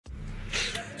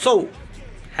So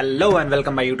hello and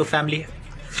welcome my YouTube family.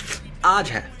 आज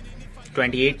है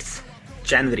 28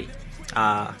 जनवरी।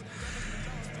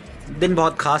 दिन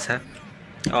बहुत ख़ास है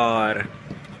और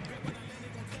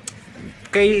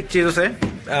कई चीज़ों से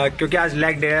क्योंकि आज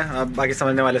लेग डे है। बाकी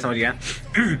समझने वाले समझ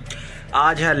गए।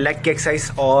 आज है लेग की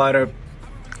एक्सरसाइज और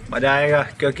मज़ा आएगा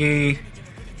क्योंकि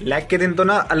लेग के दिन तो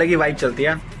ना अलग ही वाइब चलती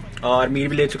है। और मील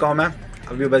भी ले चुका हूँ मैं,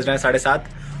 अभी बज रहे हैं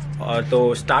 7:30 और तो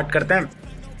स्टार्ट करते हैं।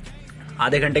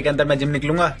 आधे घंटे के अंदर मैं जिम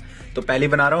निकलूँगा तो पहले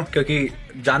ही बना रहा हूँ क्योंकि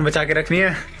जान बचा के रखनी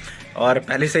है और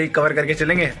पहले से ही कवर करके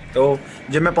चलेंगे। तो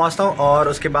जिम में पहुँचता हूँ और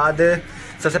उसके बाद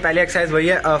सबसे पहले एक्सरसाइज वही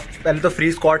है। पहले तो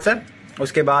फ्री स्क्वाट्स है,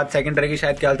 उसके बाद सेकंड रहेगी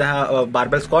शायद क्या बोलते हैं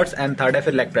बारबेल स्क्वाट्स एंड थर्ड है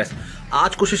फिर लेग प्रेस।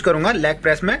 आज कोशिश करूँगा लेग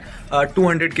प्रेस में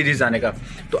 200 kg जाने का।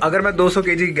 तो अगर मैं 200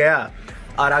 kg गया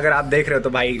और अगर आप देख रहे हो तो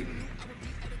भाई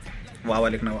वाह वाह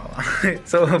लिखना वाह।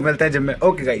 सो मिलते हैं जिम में।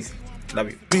 Okay guys, love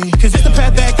you. Cause it's the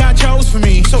path that God chose for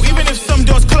me. So even if some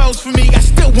doors close for me, I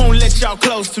still won't let y'all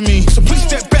close to me. So please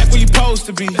step back where you supposed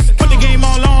to be. Put the game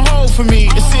all on hold for me.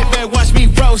 And sit back, watch me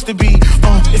roast the beat.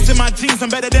 It's in my genes,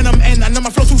 I'm better than them. And I know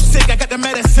my flow too sick, I got the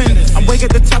medicine. I'm way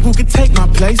at the top, who can take my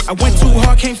place? I went too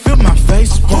hard, can't feel my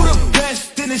face. Who the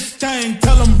best in this thing?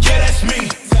 Tell them, yeah, that's me.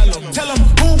 Tell them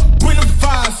who bring the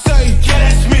fire, say, yeah,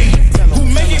 that's me. Who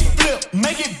make it flip,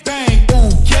 make it bang, ooh,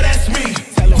 yeah, that's me.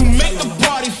 Who make the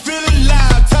party feel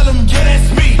alive, tell them, yeah, that's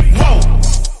me. Whoa.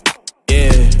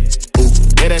 Yeah, ooh,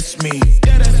 yeah, that's me.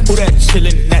 Who that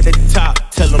chillin' at the top,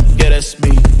 tell them, yeah, that's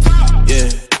me. Yeah,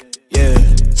 yeah,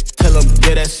 tell them,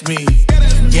 yeah, that's me.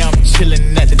 Yeah, I'm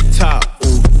chillin' at the top,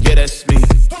 ooh, yeah, that's me.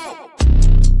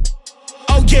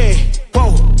 Oh yeah, whoa.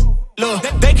 Look,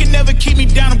 they can never keep me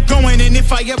down, I'm going. And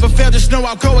if I ever fail, just know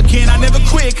I'll go again. I never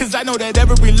quit, cause I know that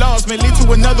every loss may lead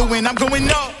to another win. I'm going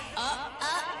up.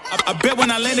 I bet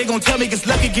when I land, they gon' tell me it's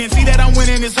luck again. See that I'm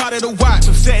winning, it's harder to watch.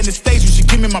 I'm setting the stage, you should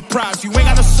give me my props. You ain't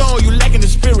got a soul, you lacking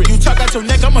the spirit. You talk out your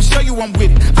neck, I'ma show you I'm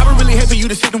with it. I would really hate for you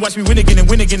to sit and watch me win again and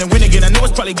win again and win again. I know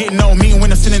it's probably getting on me and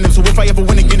when I'm synonym. So if I ever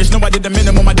win again, just know I did the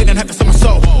minimum. I didn't have to sell my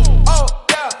soul. Oh,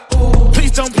 yeah.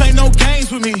 Please don't play no games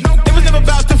with me. It was never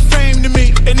about the fame to me.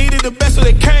 They needed the best, so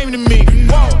they came to me.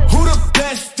 Whoa. Who the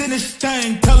best in this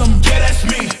thing? Tell them, yeah, that's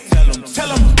me. Tell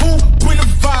them who bring the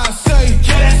fire, say,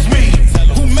 yeah, that's me.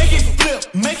 Who make it flip,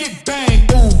 make it bang,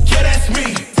 ooh, yeah, that's me.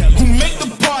 Who make the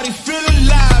party feel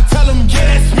alive, tell them, yeah,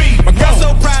 that's me. My girl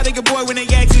so proud of your boy when they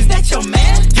ask, is that your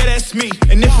man? Yeah, that's me.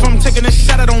 And if I'm taking a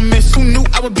shot, I don't miss. Who knew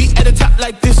I would be at the top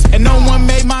like this? And no one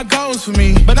made my goals for me,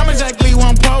 but I'm exactly where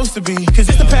I'm supposed to be. Cause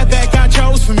it's the path that God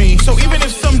chose for me. So even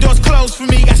if some doors close for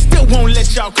me, I still won't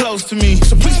let y'all close to me.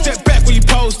 So please step back where you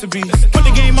supposed to be. Put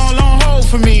the game all on hold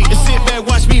for me. And sit back,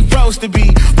 watch me roast the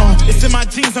beat. It's in my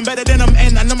genes, I'm better than them.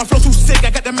 And I know my flow too sick, I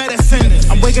got the medicine.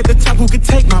 I'm way at the top, who can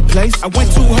take my place? I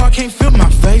went too hard, can't feel my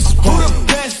face. Who the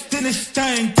best in this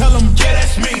thing? Tell them, yeah,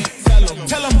 that's me.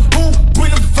 Tell them who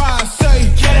bring the fire, say,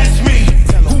 yeah, that's me.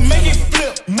 Who make it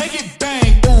flip, make it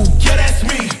bang, ooh, yeah, that's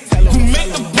me. Who make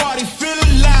the party feel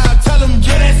alive, tell them,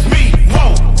 yeah, that's me. Whoa.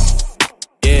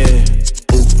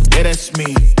 Yeah, ooh, yeah, that's me.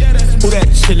 Who that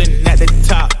chillin' at the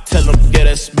top, tell them, yeah,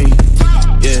 that's me.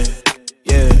 Yeah,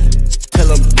 yeah, tell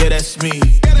them, yeah, that's me.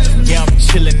 Yeah, I'm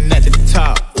chillin' at the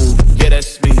top, ooh, yeah,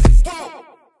 that's me.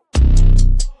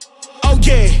 Oh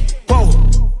yeah, whoa.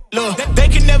 Look, they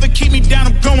can never keep me down,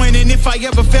 I'm going. And if I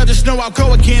ever fail, just know I'll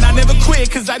go again. I never quit,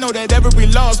 cause I know that every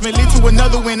loss may lead to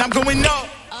another win. I'm going up.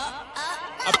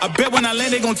 I bet when I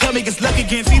land, they gon' tell me it's luck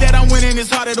again. See that I'm winning, it's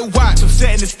harder to watch. I'm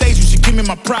setting the stage, you should give me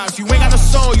my props. You ain't got a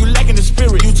soul, you lacking the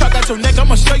spirit. You talk out your neck,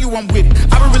 I'ma show you I'm with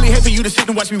it. I would really hate for you to sit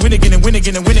and watch me win again and win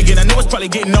again and win again. I know it's probably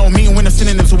getting on me and when I'm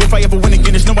synonym. So if I ever win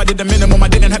again, just know I did the minimum. I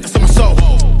didn't have to sell my soul.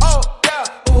 Oh,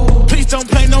 yeah. Please don't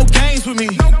play no games with me.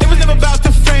 It was never about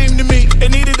the fame to me. They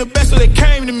needed the best, so they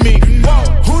came to me. Whoa.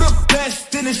 Who the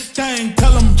best in this thing?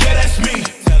 Tell them, yeah, that's me.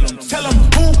 Tell them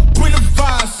who bring the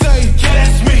fire, say, yeah,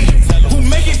 that's me. Who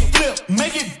make it flip,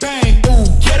 make it bang, ooh,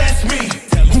 yeah, that's me.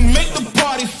 Who make the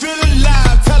party feel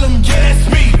alive, tell them, yeah, that's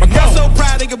me. My girl so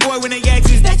proud of your boy when they ask,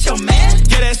 is that your man?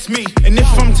 Yeah, that's me. And if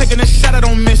I'm taking a shot, I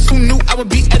don't miss. Who knew I would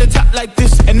be at the top like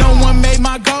this? And no one made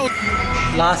my goal.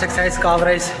 Last exercise, calf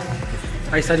raise.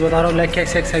 भाई सच बता रहा हूँ, leg की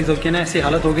exercise होगी ना, ऐसी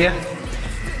हालत हो गई है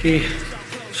कि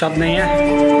शब्द नहीं है,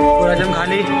 पूरा जिम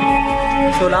खाली।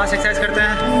 सो लास्ट एक्सरसाइज करते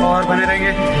हैं और बने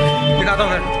रहेंगे, दिखाता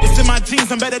हूँ फिर। It's in my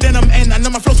genes, I'm better than them. And I know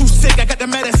my flow too sick, I got the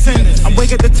medicine. I'm way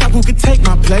at the top, who can take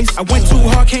my place? I went too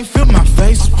hard, can't feel my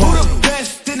face. Who the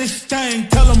best in this thing?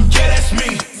 Tell them, yeah, that's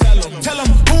me. Tell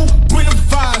them who bring the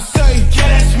fire, say,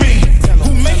 yeah, that's me.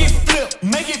 Who make it flip,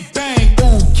 make it bang,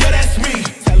 ooh, yeah, that's me.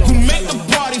 Who make the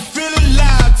party feel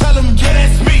alive, tell them, yeah,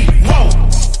 that's me. Whoa.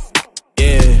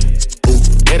 Yeah, ooh,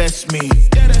 yeah, that's me.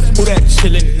 Who that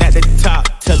chillin' at the top?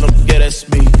 Tell them, yeah, that's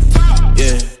me.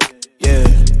 Yeah, yeah.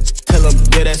 Tell them,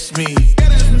 yeah, that's me.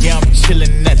 Yeah, I'm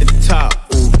chillin' at the top.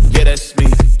 Ooh, yeah, that's me.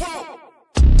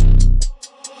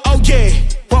 Oh yeah,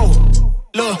 whoa.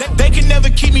 Look, they can never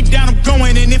keep me down, I'm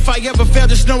going. And if I ever fail,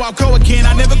 just know I'll go again.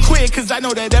 I never quit, cause I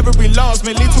know that every loss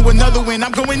may lead to another win.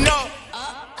 I'm going up.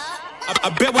 I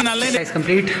bet when I land it.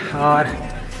 Complete और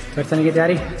घर चलने की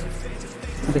तैयारी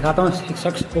दिखाता हूँ एक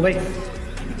शख्स को भाई।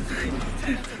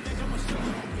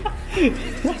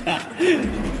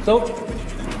 तो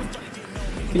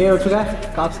क्लियर हो चुका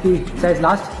है काप्स की साइज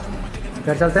लास्ट।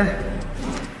 घर चलते हैं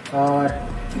और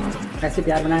ऐसे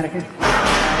प्यार बनाए रखें।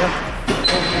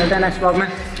 मिलते हैं नेक्स्ट ब्लॉग में।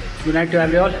 Good night to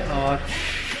every all और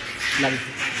लव यू।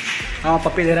 हाँ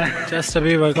पप्पी दे रहा है। जस्ट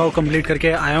अभी वर्कआउट कंप्लीट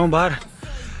करके आया हूँ बाहर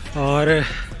और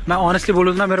मैं ऑनेस्टली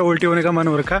बोलूँ ना मेरा उल्टी होने का मन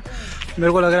हो रखा है।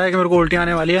 मेरे को लग रहा है कि मेरे को उल्टी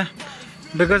आने वाली है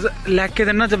बिकॉज लेग के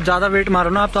दिन ना जब ज़्यादा वेट मारो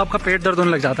ना तो आपका पेट दर्द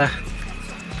होने लग जाता है।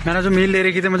 मैंने जो मील ले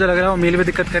रखी थी मुझे लग रहा है वो मील भी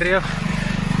दिक्कत कर रही है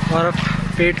और अब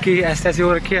पेट की ऐसी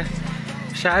हो रखी है।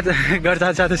 शायद घर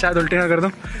जाते जाते शायद उल्टी ना कर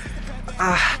दूँ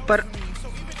पर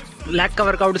लेग का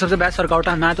वर्कआउट सबसे बेस्ट वर्कआउट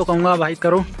है। मैं तो कहूँगा भाई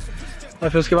करो और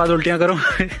फिर उसके बाद उल्टियाँ करो।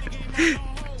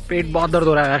 पेट बहुत दर्द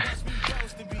हो रहा है यार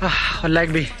और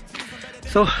लेग भी।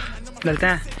 सो मिलते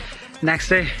हैं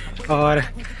नेक्स्ट डे और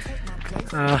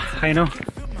I know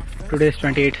today is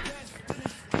 28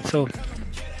 so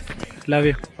love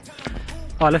you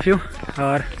all of you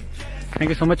और thank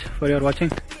you so much for your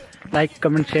watching. Like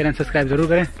comment share and subscribe ज़रूर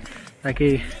करें ताकि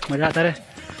मज़ा आता रहे।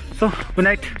 So good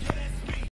night.